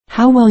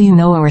How well you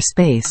know our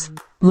space?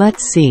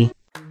 Let's see.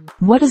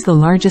 What is the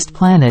largest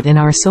planet in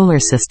our solar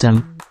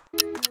system?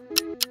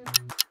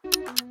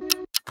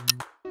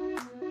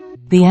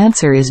 The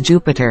answer is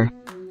Jupiter.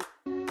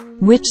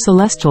 Which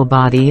celestial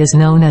body is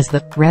known as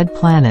the red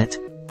planet?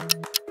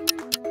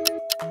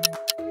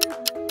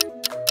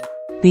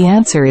 The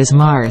answer is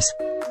Mars.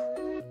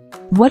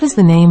 What is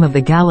the name of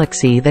the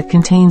galaxy that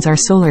contains our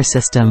solar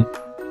system?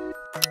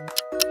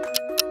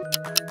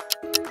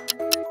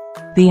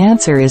 The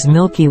answer is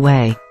Milky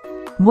Way.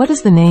 What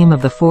is the name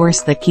of the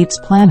force that keeps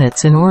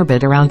planets in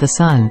orbit around the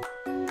Sun?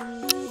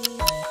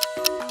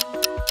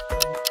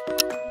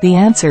 The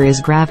answer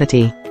is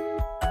gravity.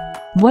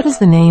 What is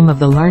the name of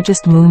the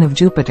largest moon of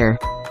Jupiter?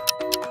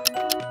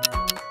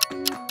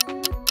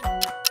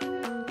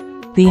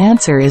 The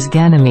answer is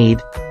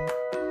Ganymede.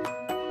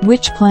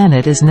 Which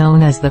planet is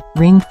known as the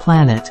ringed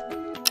planet?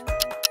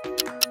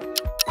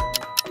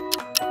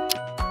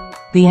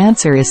 The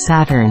answer is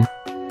Saturn.